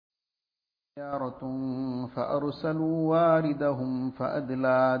سيارة فأرسلوا واردهم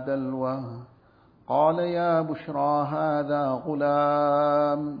فأدلى دلوه قال يا بشرى هذا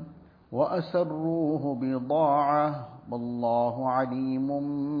غلام وأسروه بضاعة والله عليم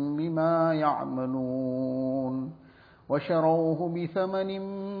بما يعملون وشروه بثمن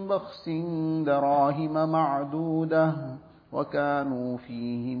بخس دراهم معدودة وكانوا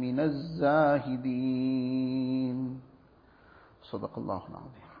فيه من الزاهدين. صدق الله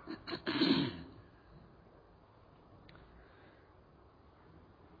العظيم.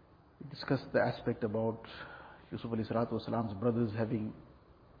 We discussed the aspect about Yusuf alayhi salatu wasalam's brothers having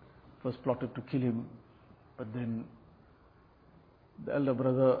first plotted to kill him, but then the elder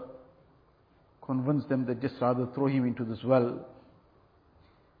brother convinced them that just rather throw him into this well.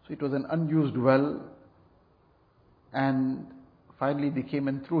 So it was an unused well, and finally they came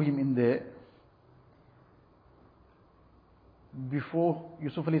and threw him in there. Before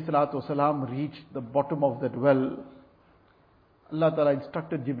Yusuf alayhi salatu wasalam reached the bottom of that well, Allah Ta'ala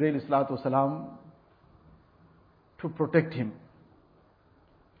instructed Jibreel alayhi salatu wasalam to protect him.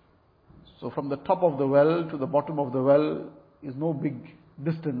 So from the top of the well to the bottom of the well is no big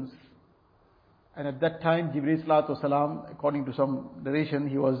distance. And at that time, Jibreel alayhi salatu wasalam, according to some narration,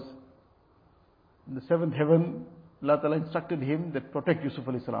 he was in the seventh heaven. Allah Ta'ala instructed him that protect Yusuf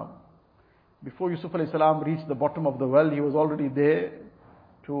alayhi salam. Before Yusuf alayhi salam reached the bottom of the well, he was already there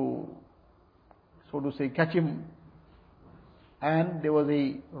to, so to say, catch him. And there was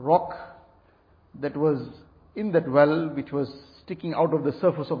a rock that was in that well, which was sticking out of the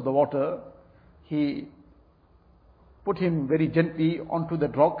surface of the water. He put him very gently onto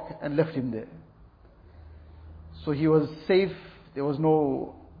that rock and left him there. So he was safe. There was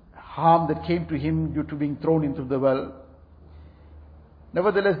no harm that came to him due to being thrown into the well.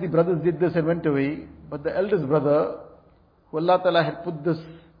 Nevertheless, the brothers did this and went away. But the eldest brother, who Allah Ta'ala had put this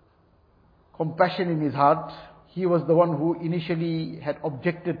compassion in his heart, he was the one who initially had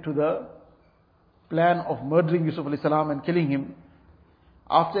objected to the plan of murdering Yusuf alayhi salam and killing him.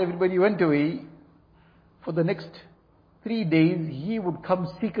 After everybody went away, for the next 3 days, he would come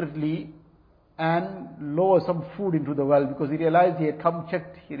secretly and lower some food into the well, because he realized he had come,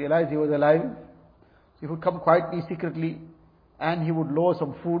 checked, he realized he was alive. So he would come quietly, secretly, and he would lower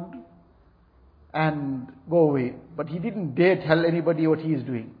some food and go away. But he didn't dare tell anybody what he is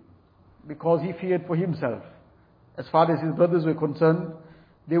doing, because he feared for himself. As far as his brothers were concerned,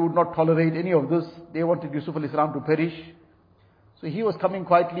 they would not tolerate any of this. They wanted Yusuf alayhi salam to perish. So he was coming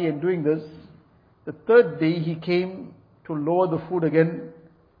quietly and doing this. The third day he came to lower the food again,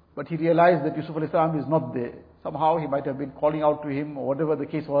 but he realized that Yusuf alayhi salam is not there. Somehow he might have been calling out to him, or whatever the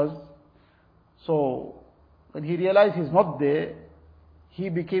case was. So when he realized he's not there, he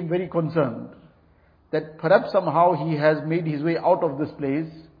became very concerned that perhaps somehow he has made his way out of this place,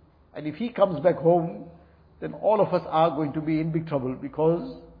 and if he comes back home, then all of us are going to be in big trouble,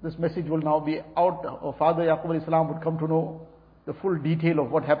 because this message will now be out. Our father Yaqub alayhi salam would come to know the full detail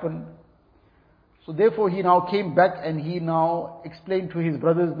of what happened. So therefore he now came back and he now explained to his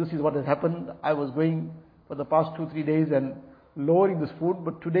brothers, this is what has happened. I was going for the past 2-3 days and lowering this food,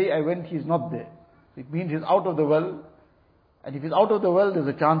 but today I went, he's not there. It means he's out of the well, and if he's out of the well, there's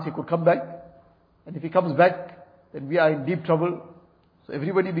a chance he could come back, and if he comes back, then we are in deep trouble. So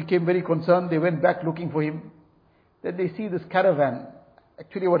everybody became very concerned. They went back looking for him. Then they see this caravan.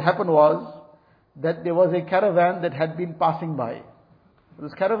 Actually what happened was that there was a caravan that had been passing by.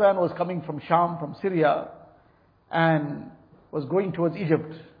 This caravan was coming from Sham, from Syria, and was going towards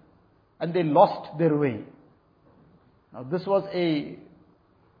Egypt, and they lost their way. Now this was a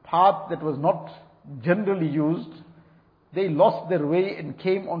path that was not generally used. They lost their way and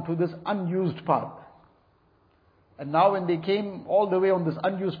came onto this unused path. And now when they came all the way on this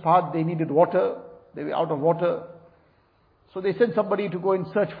unused path, they needed water. They were out of water. So they sent somebody to go and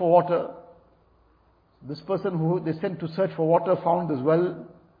search for water. This person who they sent to search for water found this well.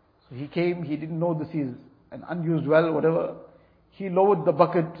 So he came, he didn't know this is an unused well, whatever. He lowered the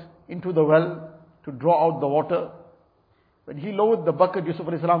bucket into the well to draw out the water. When he lowered the bucket, Yusuf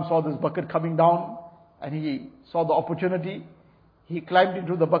alayhi salam saw this bucket coming down, and he saw the opportunity. He climbed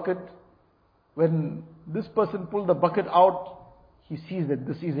into the bucket. When this person pulled the bucket out, he sees that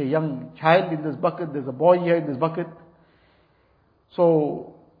this is a young child in this bucket, there's a boy here in this bucket.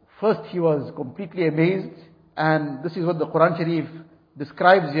 So first he was completely amazed, and this is what the Quran Sharif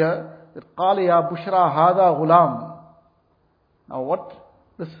describes here, that قَالَ يَا بُشْرَى هَذَا غُلَامٌ. Now what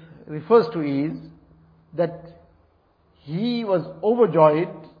this refers to is that he was overjoyed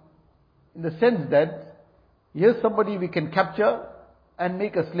in the sense that here's somebody we can capture and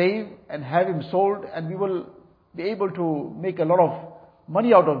make a slave and have him sold, and we will be able to make a lot of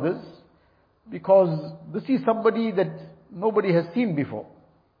money out of this. because this is somebody that nobody has seen before.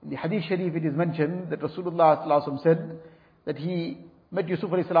 In the Hadith Sharif it is mentioned that Rasulullah sallallahu alaihi wasallam said that he met Yusuf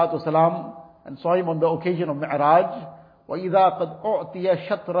alayhi salatu wasalam and saw him on the occasion of Mi'raj. وَإِذَا قَدْ أُعْطِيَ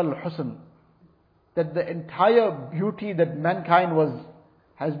شَطْرَ الْحُسْنِ, that the entire beauty that mankind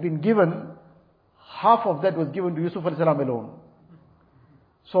has been given, half of that was given to Yusuf alayhi salam alone.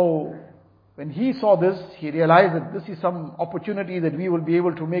 So when he saw this, he realized that this is some opportunity that we will be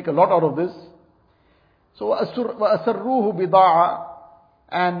able to make a lot out of this. So وَأَسَرُّوهُ بِضَاعَةً,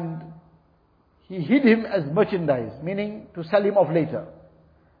 and he hid him as merchandise, meaning to sell him off later.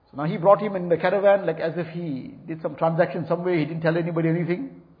 So now he brought him in the caravan like as if he did some transaction somewhere, he didn't tell anybody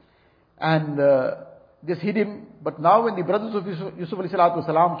anything. And just hid him. But now when the brothers of Yusuf alayhi salatu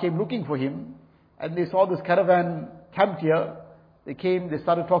wasalam came looking for him, and they saw this caravan camped here, they came, they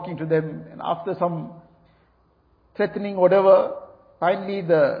started talking to them, and after some threatening, whatever, finally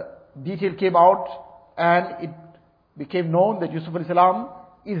the detail came out, and it became known that Yusuf alayhi salam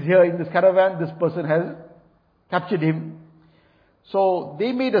is here in this caravan, this person has captured him. So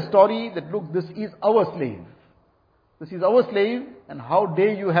they made a story that, look, this is our slave. This is our slave, and how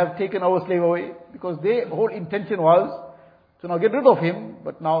dare you have taken our slave away? Because their whole intention was to now get rid of him,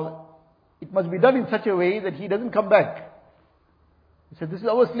 but now it must be done in such a way that he doesn't come back. He said, this is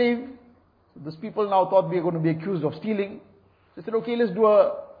our slave. So these people now thought we are going to be accused of stealing. They said, okay, let's do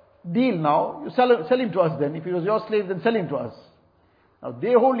a deal now. You sell him to us then. If he was your slave, then sell him to us. Now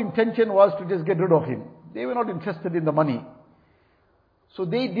their whole intention was to just get rid of him. They were not interested in the money. So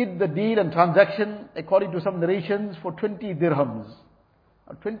they did the deal and transaction, according to some narrations, for 20 dirhams.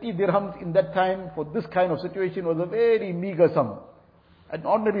 Now 20 dirhams in that time for this kind of situation was a very meager sum. An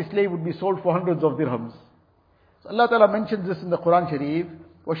ordinary slave would be sold for hundreds of dirhams. So Allah Ta'ala mentions this in the Quran Sharif.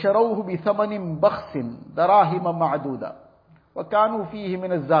 وَشَرَوْهُ بِثَمَنٍ بَخْسٍ دَرَاهِمَ مَعْدُودًا وَكَانُوا فِيهِ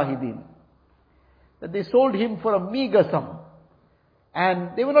مِنَ الزَّاهِدِينَ. That they sold him for a meager sum.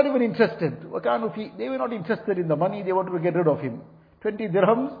 And they were not even interested. They were not interested in the money, they wanted to get rid of him. 20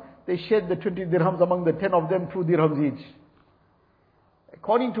 dirhams, they shared the 20 dirhams among the 10 of them, 2 dirhams each.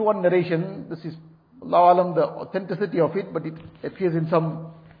 According to one narration, this is, Allahu Alam, the authenticity of it, but it appears in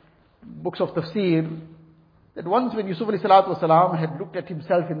some books of tafsir, that once when Yusuf alayhi salatu wasalam had looked at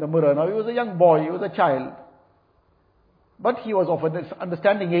himself in the mirror, now he was a young boy, he was a child, but he was of an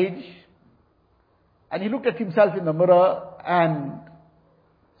understanding age, and he looked at himself in the mirror, and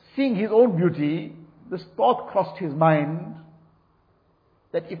seeing his own beauty, this thought crossed his mind,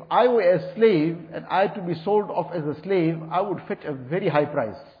 that if I were a slave and I had to be sold off as a slave, I would fetch a very high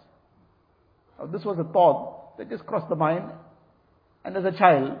price. Now, this was a thought that just crossed the mind, and as a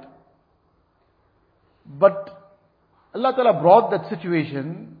child. But Allah Ta'ala brought that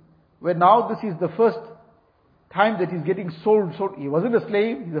situation where now this is the first time that he's getting sold. So he wasn't a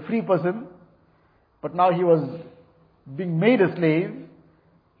slave, he's a free person, but now he was being made a slave,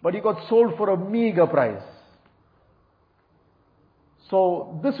 but he got sold for a meager price.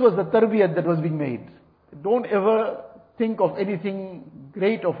 So this was the tarbiyat that was being made. Don't ever think of anything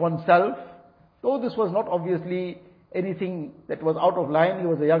great of oneself. Though this was not obviously anything that was out of line. He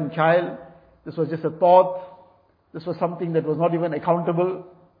was a young child. This was just a thought. This was something that was not even accountable.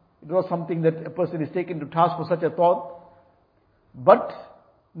 It was something that a person is taken to task for such a thought. But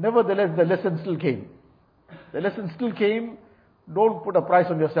nevertheless, the lesson still came. The lesson still came. Don't put a price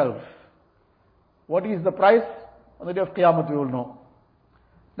on yourself. What is the price? On the day of Qiyamah we will know.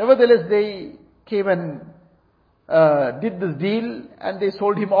 Nevertheless, they came and did this deal, and they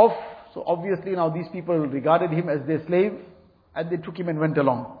sold him off. So obviously now these people regarded him as their slave, and they took him and went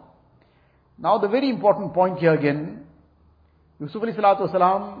along. Now the very important point here again, Yusuf alayhi salatu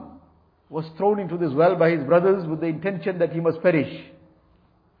wasalam was thrown into this well by his brothers with the intention that he must perish.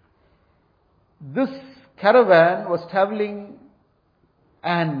 This caravan was traveling,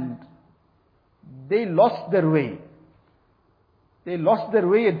 and they lost their way. They lost their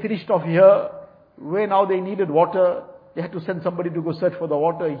way and finished off here, where now they needed water. They had to send somebody to go search for the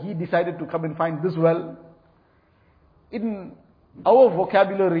water. He decided to come and find this well. In our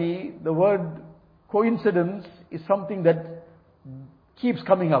vocabulary, the word coincidence is something that keeps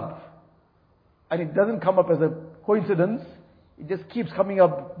coming up. And it doesn't come up as a coincidence, it just keeps coming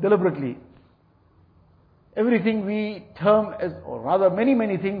up deliberately. Everything we term as, or rather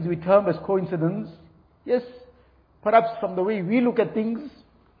many things we term as coincidence, yes, perhaps from the way we look at things,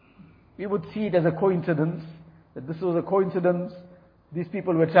 we would see it as a coincidence, that this was a coincidence, these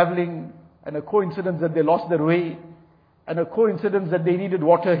people were traveling, and a coincidence that they lost their way, and a coincidence that they needed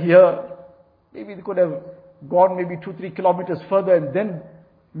water here. Maybe they could have gone maybe 2-3 kilometers further and then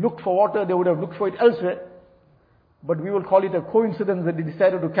looked for water, they would have looked for it elsewhere. but we will call it a coincidence that he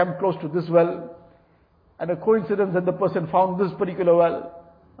decided to camp close to this well, and a coincidence that the person found this particular well.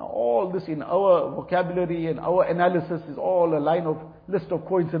 Now all this in our vocabulary and our analysis is all a list of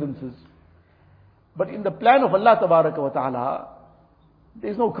coincidences. But in the plan of Allah Tabaraka wa Ta'ala,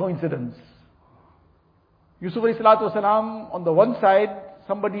 there is no coincidence. Yusuf alayhi salatu wasalam, on the one side,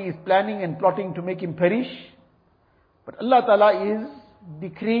 somebody is planning and plotting to make him perish, but Allah Ta'ala is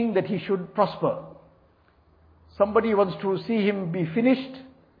decreeing that he should prosper. Somebody wants to see him be finished,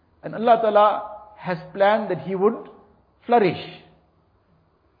 and Allah Ta'ala has planned that he would flourish.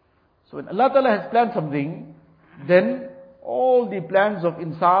 So when Allah Ta'ala has planned something, then all the plans of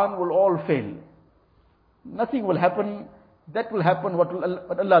insan will all fail. Nothing will happen. That will happen what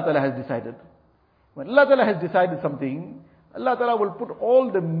Allah Ta'ala has decided. When Allah Ta'ala has decided something, Allah Ta'ala will put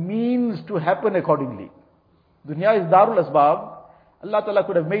all the means to happen accordingly. Dunya is Darul Asbab. Allah Ta'ala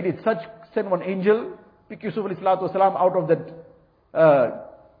could have made it such, send one angel, pick Yusuf alayhi salatu wasalam out of that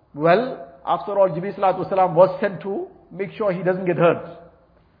well. After all, Jibreel salatu wasalam was sent to make sure he doesn't get hurt.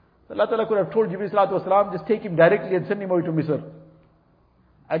 So Allah Ta'ala could have told Jibreel salatu wasalam, just take him directly and send him away to Misr.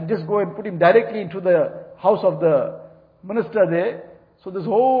 And just go and put him directly into the house of the minister there. So this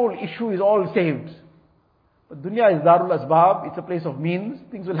whole issue is all saved. But dunya is Darul Asbab, it's a place of means.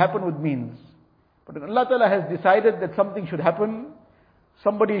 Things will happen with means. But when Allah Ta'ala has decided that something should happen,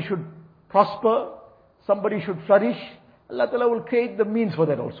 somebody should prosper, somebody should flourish, Allah Ta'ala will create the means for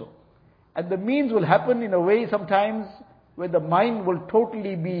that also. And the means will happen in a way sometimes where the mind will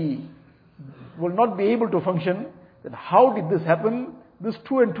not be able to function. Then how did this happen? This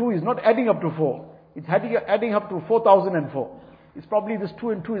 2 and 2 is not adding up to 4. It's adding up to 4,004. It's probably this 2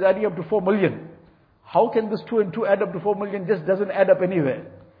 and 2 is adding up to 4 million. How can this 2 and 2 add up to 4 million? Just doesn't add up anywhere.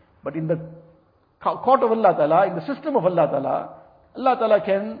 But in the court of Allah Ta'ala, in the system of Allah Ta'ala, Allah Ta'ala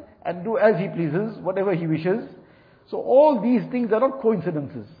can and do as He pleases, whatever He wishes. So all these things are not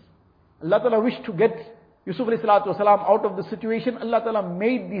coincidences. Allah Ta'ala wished to get Yusuf alayhi salatu wasalam out of the situation. Allah Ta'ala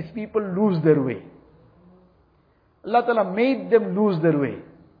made these people lose their way. Allah Ta'ala made them lose their way.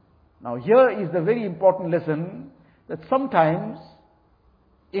 Now here is the very important lesson, that sometimes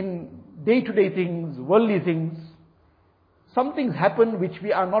in day-to-day things, worldly things, some things happen which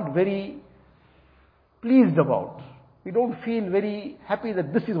we are not very pleased about. We don't feel very happy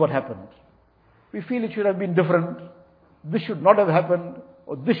that this is what happened. We feel it should have been different. This should not have happened,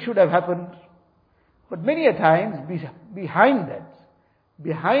 or this should have happened. But many a times, behind that,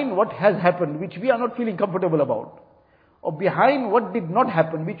 behind what has happened, which we are not feeling comfortable about, or behind what did not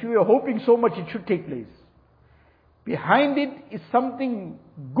happen, which we were hoping so much it should take place, behind it is something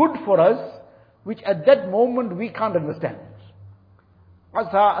good for us, which at that moment we can't understand.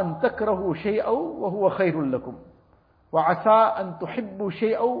 عَسَىٰ أَن تَكْرَهُوا شَيْئًا وَهُوَ خَيْرٌ لَكُمْ وَعَسَىٰ أَن تُحِبُّوا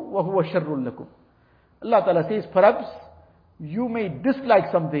شَيْئًا وَهُوَ شَرٌ لَكُمْ. Allah Ta'ala says, perhaps you may dislike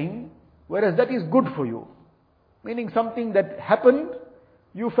something, whereas that is good for you. Meaning something that happened,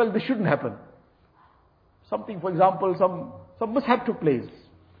 you felt this shouldn't happen. Something, for example, some mishap took place.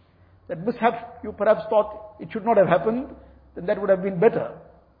 That mishap, you perhaps thought it should not have happened, then that would have been better.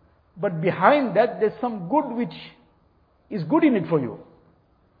 But behind that, there's some good which is good in it for you.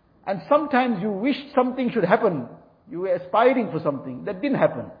 And sometimes you wished something should happen. You were aspiring for something. That didn't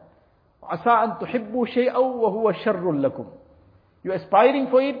happen. عَسَىٰ أَن تُحِبُّوا شَيْئًا وَهُوَ شَرٌّ لَكُمْ. You're aspiring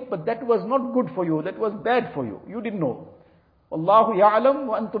for it, but that was not good for you. That was bad for you. You didn't know. وَاللَّهُ يَعْلَمُ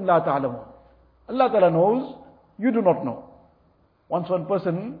وَأَنْتُمْ لَا تَعْلَمُونَ. Allah Ta'ala knows, you do not know. Once one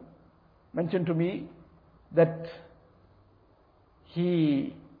person mentioned to me that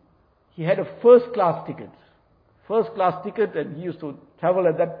he had a first class ticket. First class ticket, and he used to travel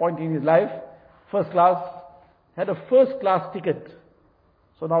at that point in his life. First class, had a first class ticket.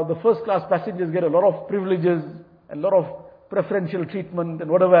 So now the first class passengers get a lot of privileges, a lot of preferential treatment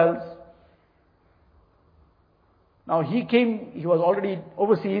and whatever else. Now he was already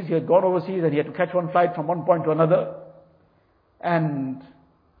overseas, he had gone overseas and he had to catch one flight from one point to another. And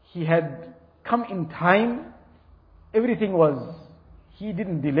he had come in time, he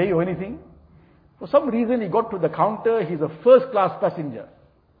didn't delay or anything. For some reason he got to the counter, he's a first class passenger.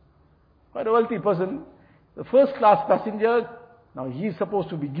 Quite a wealthy person. The first class passenger, now he's supposed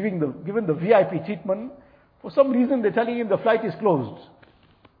to be given the VIP treatment. For some reason they're telling him the flight is closed.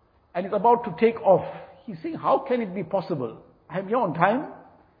 And it's about to take off. He's saying, how can it be possible? I'm here on time,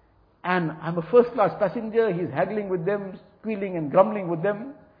 and I'm a first class passenger. He's haggling with them, squealing and grumbling with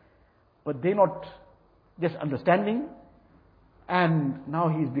them, but they're not just understanding. And now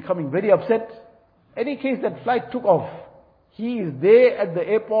he's becoming very upset. Any case, that flight took off. He is there at the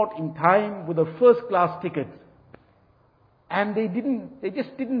airport in time with a first class ticket. And they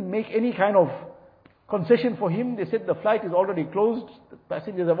just didn't make any kind of concession for him. They said the flight is already closed, the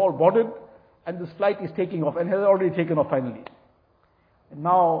passengers have all boarded, and this flight is taking off, and has already taken off finally. And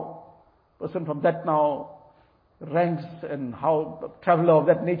now, person from that now ranks and how a traveler of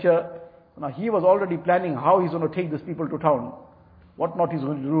that nature, now he was already planning how he's going to take these people to town, what not he's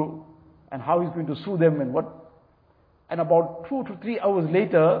going to do, and how he's going to sue them and what. And about 2 to 3 hours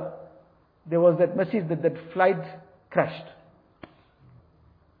later, there was that message that that flight crashed.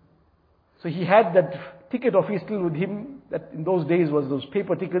 So he had that ticket of his still with him, that in those days was those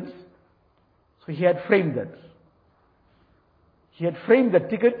paper tickets. So he had framed that. He had framed that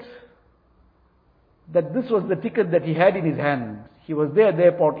ticket, that this was the ticket that he had in his hand. He was there at the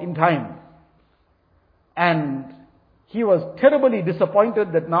airport in time. And he was terribly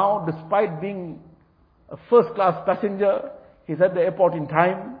disappointed that now, despite being a first-class passenger, he's at the airport in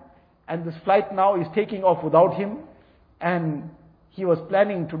time, and this flight now is taking off without him, and he was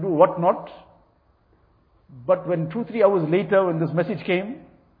planning to do what not. But when 2-3 hours later, when this message came,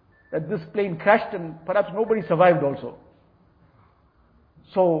 that this plane crashed and perhaps nobody survived also.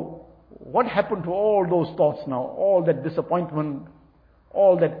 So, what happened to all those thoughts now? All that disappointment,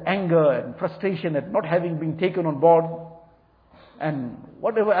 all that anger and frustration at not having been taken on board, and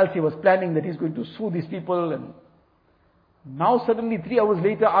whatever else he was planning, that he's going to sue these people, and now suddenly 3 hours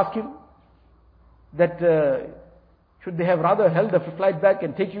later ask him that should they have rather held the flight back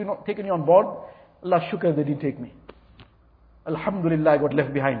and taken you on board? Allah shukr, they didn't take me. Alhamdulillah, I got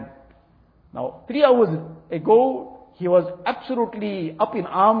left behind. Now 3 hours ago, he was absolutely up in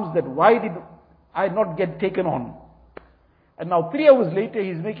arms that why did I not get taken on? And now 3 hours later,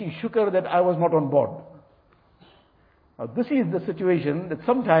 he's making shukr that I was not on board. Now this is the situation that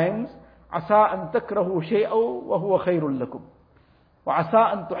sometimes عَسَىٰ أَن تَكْرَهُ شَيْئًا وَهُوَ خَيْرٌ لَكُمْ وَعَسَىٰ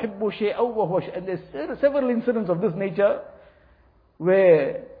أَن تُحِبُّوا شَيْئًا وَهُوَ شَيْءٌ. And there's several incidents of this nature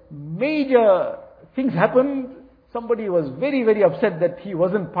where major things happened. Somebody was very, very upset that he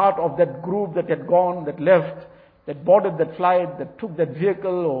wasn't part of that group that had gone, that left, that boarded that flight, that took that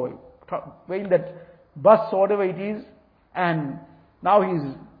vehicle or in that bus or whatever it is. And now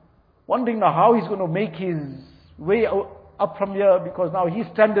he's wondering now how he's going to make his way up from here, because now he's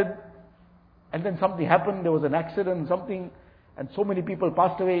stranded. And then something happened, there was an accident, something, and so many people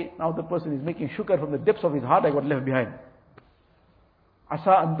passed away. Now the person is making shukr from the depths of his heart, I got left behind. عَسَىٰ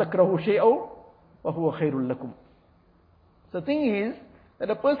أَن تَكْرَهُ شَيْئًا وَهُوَ خَيْرٌ لَكُمْ. The thing is that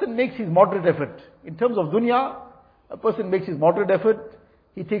a person makes his moderate effort. In terms of dunya, a person makes his moderate effort,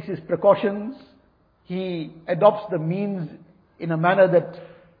 he takes his precautions, he adopts the means in a manner that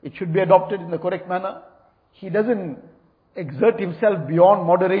it should be adopted in the correct manner. He doesn't exert himself beyond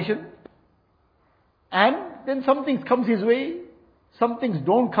moderation. And then some things comes his way, some things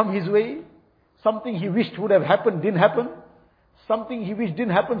don't come his way, something he wished would have happened didn't happen, something he wished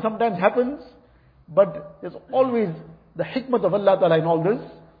didn't happen sometimes happens. But there's always the hikmah of Allah Ta'ala in all this.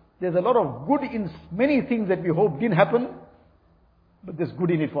 There's a lot of good in many things that we hope didn't happen, but there's good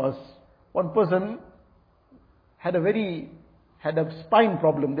in it for us. One person had a spine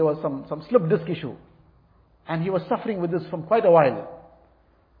problem. There was some slip disc issue. And he was suffering with this from quite a while.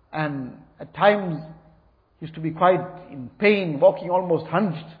 And at times, he used to be quite in pain, walking almost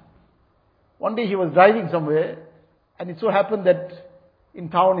hunched. One day he was driving somewhere, and it so happened that in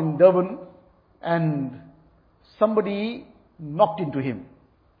town in Durban, and somebody knocked into him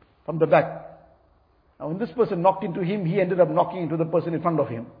from the back. Now when this person knocked into him, he ended up knocking into the person in front of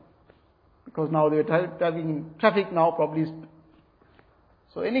him. Because now they were driving in traffic now, probably.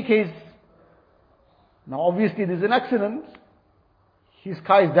 So in any case, now obviously there's an accident. His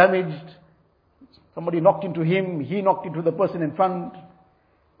car is damaged. Somebody knocked into him. He knocked into the person in front.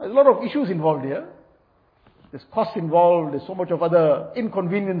 There's a lot of issues involved here. There's costs involved. There's so much of other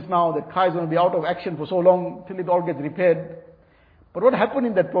inconvenience now. That car is going to be out of action for so long till it all gets repaired. But what happened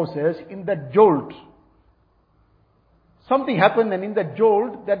in that process, in that jolt, something happened, and in that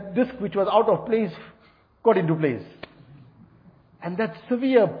jolt, that disc which was out of place got into place. And that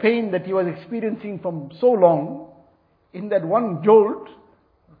severe pain that he was experiencing from so long, in that one jolt,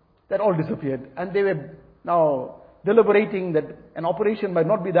 that all disappeared. And they were now deliberating that an operation might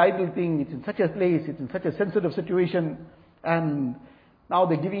not be the ideal thing. It's in such a place, it's in such a sensitive situation, and now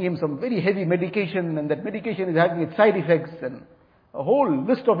they're giving him some very heavy medication, and that medication is having its side effects, and a whole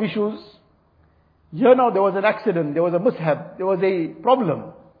list of issues. Here now there was an accident, there was a mishap, there was a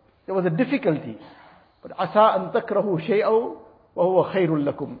problem, there was a difficulty. But asa an takrahu shay'aw wa huwa khairul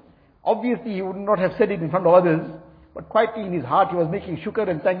lakum. Obviously he would not have said it in front of others, but quietly in his heart he was making shukr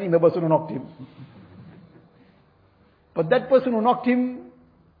and thanking the person who knocked him. But that person who knocked him,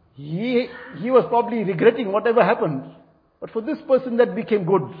 he was probably regretting whatever happened. But for this person that became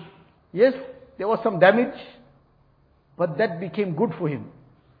good. Yes, there was some damage, but that became good for him.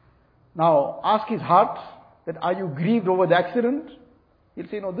 Now, ask his heart that are you grieved over the accident? He'll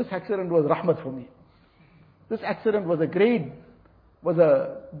say, no, this accident was rahmat for me. This accident was a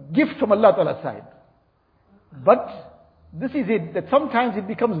gift from Allah Ta'ala's side. But this is it, that sometimes it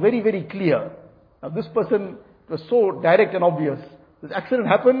becomes very, very clear. Now this person was so direct and obvious. This accident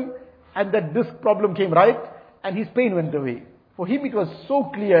happened and that this problem came right and his pain went away. For him it was so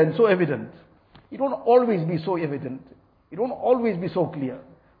clear and so evident. It won't always be so evident. It won't always be so clear.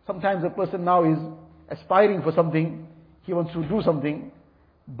 Sometimes a person now is aspiring for something, he wants to do something,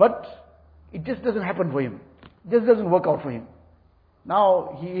 but it just doesn't happen for him. It just doesn't work out for him.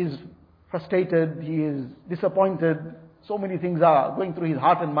 Now he is frustrated, he is disappointed, so many things are going through his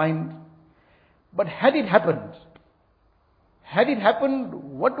heart and mind. But had it happened,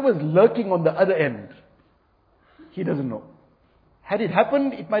 what was lurking on the other end? He doesn't know. Had it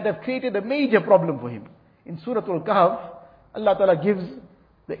happened, it might have created a major problem for him. In Surah Al-Kahf, Allah Ta'ala gives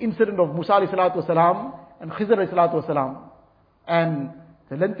the incident of Musa alayhi salatu wasalam and Khizr alayhi salatu wasalam. And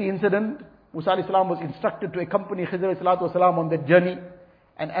the lengthy incident, Musa alayhi salam was instructed to accompany Khizr alayhi salatu wasalam on that journey.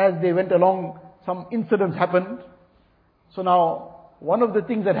 And as they went along, some incidents happened. So now, one of the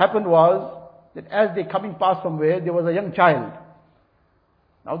things that happened was that as they're coming past somewhere, there was a young child.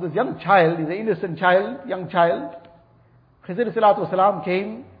 Now this young child is an innocent child, young child. Khizr alayhi salatu wasalam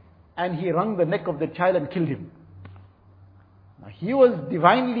came and he wrung the neck of the child and killed him. Now he was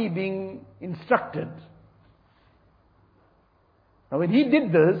divinely being instructed. Now when he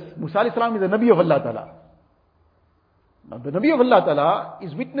did this, Musa alayhi salam is a Nabi of Allah Ta'ala. Now the Nabi of Allah Ta'ala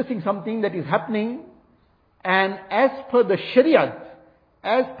is witnessing something that is happening, and as per the Shariat,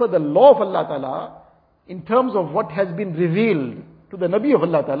 as per the law of Allah Ta'ala, in terms of what has been revealed to the Nabi of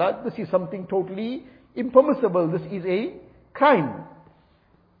Allah Ta'ala, this is something totally impermissible. This is a crime.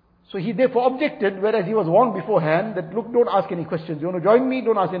 So he therefore objected, whereas he was warned beforehand that, look, don't ask any questions. You want to join me?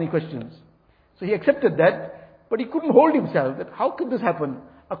 Don't ask any questions. So he accepted that, but he couldn't hold himself. That how could this happen?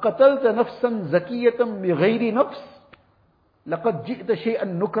 أَقَتَلْتَ نَفْسًا زَكِيَّةً بِغَيْرِ نَفْسٍ لَقَدْ جِئْتَ شَيْئًا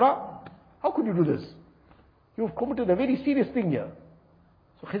نُكْرًا. How could you do this? You've committed a very serious thing here.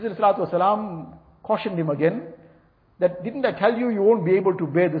 So Khizr salatu wasalam cautioned him again, that didn't I tell you, you won't be able to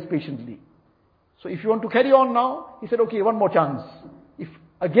bear this patiently. So if you want to carry on now, he said, okay, one more chance. If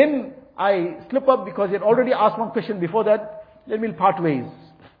again I slip up, because he had already asked one question before that, then we'll part ways.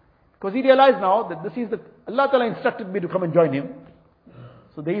 Because he realized now that this is Allah Ta'ala instructed me to come and join him.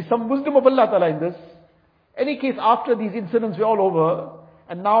 So there is some wisdom of Allah Ta'ala in this. Any case, after these incidents were all over,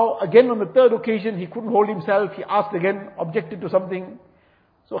 and now again on the third occasion he couldn't hold himself, he asked again, objected to something.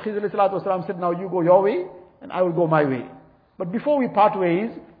 So Khizr alayhi salatu wasalam said, now you go your way and I will go my way. But before we part ways,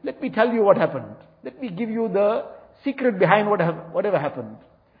 let me tell you what happened. Let me give you the secret behind whatever happened.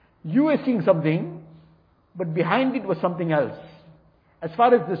 You were seeing something, but behind it was something else. As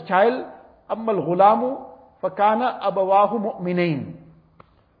far as this child, أَمَّا الْغُلَامُ فَكَانَ أَبَوَاهُ مُؤْمِنَيْنِ.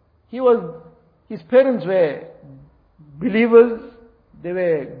 His parents were believers, they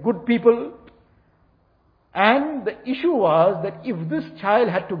were good people. And the issue was that if this child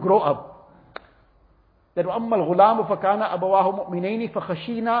had to grow up, that وَأَمَّا الْغُلَامُ فَكَانَ أَبَوَاهُ مُؤْمِنَيْنِ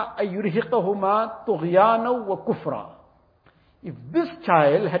فَخَشِينَا أَن يُرْهِقَهُمَا طُغْيَانًا وَكُفْرًا. If this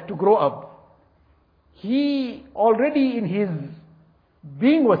child had to grow up, he already in his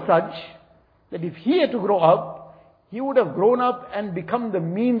being was such that if he had to grow up, he would have grown up and become the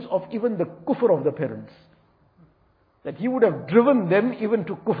means of even the kufr of the parents. That he would have driven them even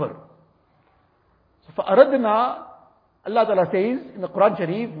to kufr. So فَأَرَدْنَا, Allah Ta'ala says in the Quran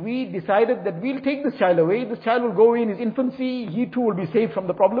Sharif, we decided that we'll take this child away. This child will go away in his infancy. He too will be saved from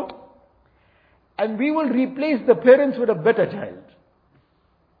the problem. And we will replace the parents with a better child.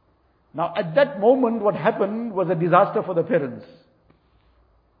 Now at that moment what happened was a disaster for the parents.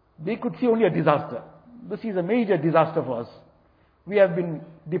 They could see only a disaster. This is a major disaster for us. We have been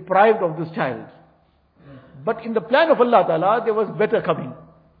deprived of this child. But in the plan of Allah Ta'ala, there was better coming.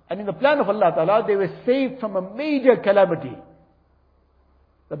 And in the plan of Allah Ta'ala, they were saved from a major calamity.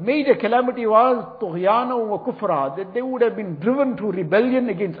 The major calamity was طُغْيَانًا وَكُفْرًا, that they would have been driven to rebellion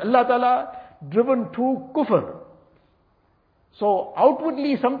against Allah Ta'ala, driven to kufr. So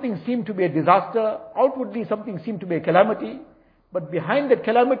outwardly something seemed to be a disaster, outwardly something seemed to be a calamity, but behind that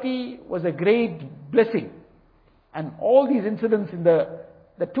calamity was a great blessing. And all these incidents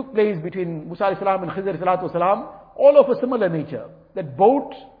that took place between Musa alayhi salam and Khizr salatu wasalam, all of a similar nature. That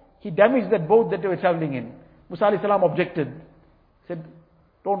boat, he damaged that boat that they were traveling in. Musa alayhi salam objected, said,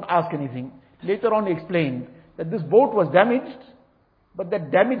 don't ask anything. Later on he explained that this boat was damaged, but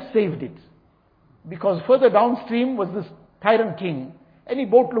that damage saved it. Because further downstream was this tyrant king. Any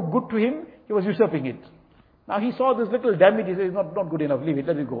boat looked good to him, He was usurping it. Now he saw this little damage, he said, it's not good enough, leave it,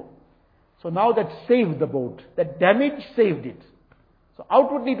 let it go. So now that saved the boat. That damage saved it. So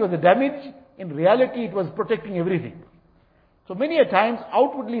outwardly it was a damage, in reality it was protecting everything. So many a times,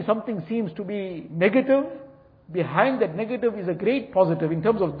 outwardly something seems to be negative, behind that negative is a great positive in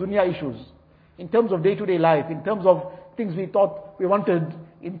terms of dunya issues, in terms of day-to-day life, in terms of things we thought we wanted,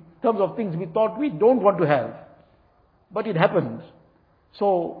 in terms of things we thought we don't want to have. But it happened.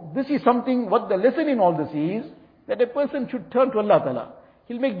 So this is something, what the lesson in all this is, that a person should turn to Allah Ta'ala.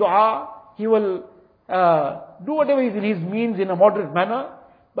 He'll make dua, he will do whatever is in his means in a moderate manner,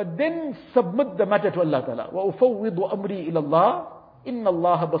 but then submit the matter to Allah Ta'ala. وَأُفَوِّضُ أَمْرِي إِلَى اللَّهِ إِنَّ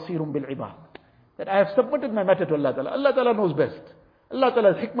اللَّهَ بَصِيرٌ بِالْعِبَادِ. That I have submitted my matter to Allah Ta'ala. Allah Ta'ala knows best. Allah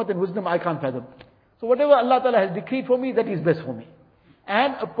Ta'ala's hikmat and wisdom I can't fathom. So whatever Allah Ta'ala has decreed for me, that is best for me.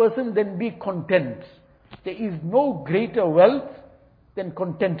 And a person then be content. There is no greater wealth than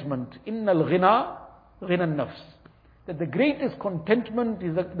contentment. Innal ghina, ghina nafs. That the greatest contentment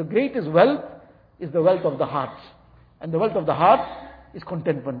is the greatest wealth is the wealth of the heart. And the wealth of the heart is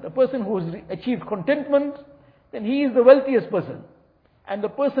contentment. A person who has achieved contentment, then he is the wealthiest person. And the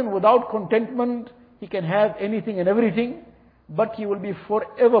person without contentment, he can have anything and everything, but he will be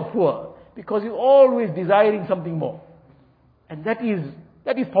forever poor, because he's always desiring something more. And that is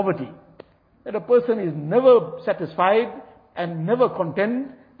poverty. That a person is never satisfied and never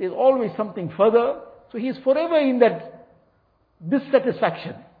content. There's always something further. So he is forever in that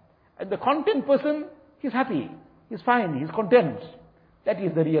dissatisfaction. And the content person, he's happy, he's fine, he's content. That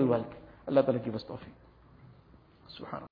is the real wealth. Allah Ta'ala give us tawfiq. Subhanallah.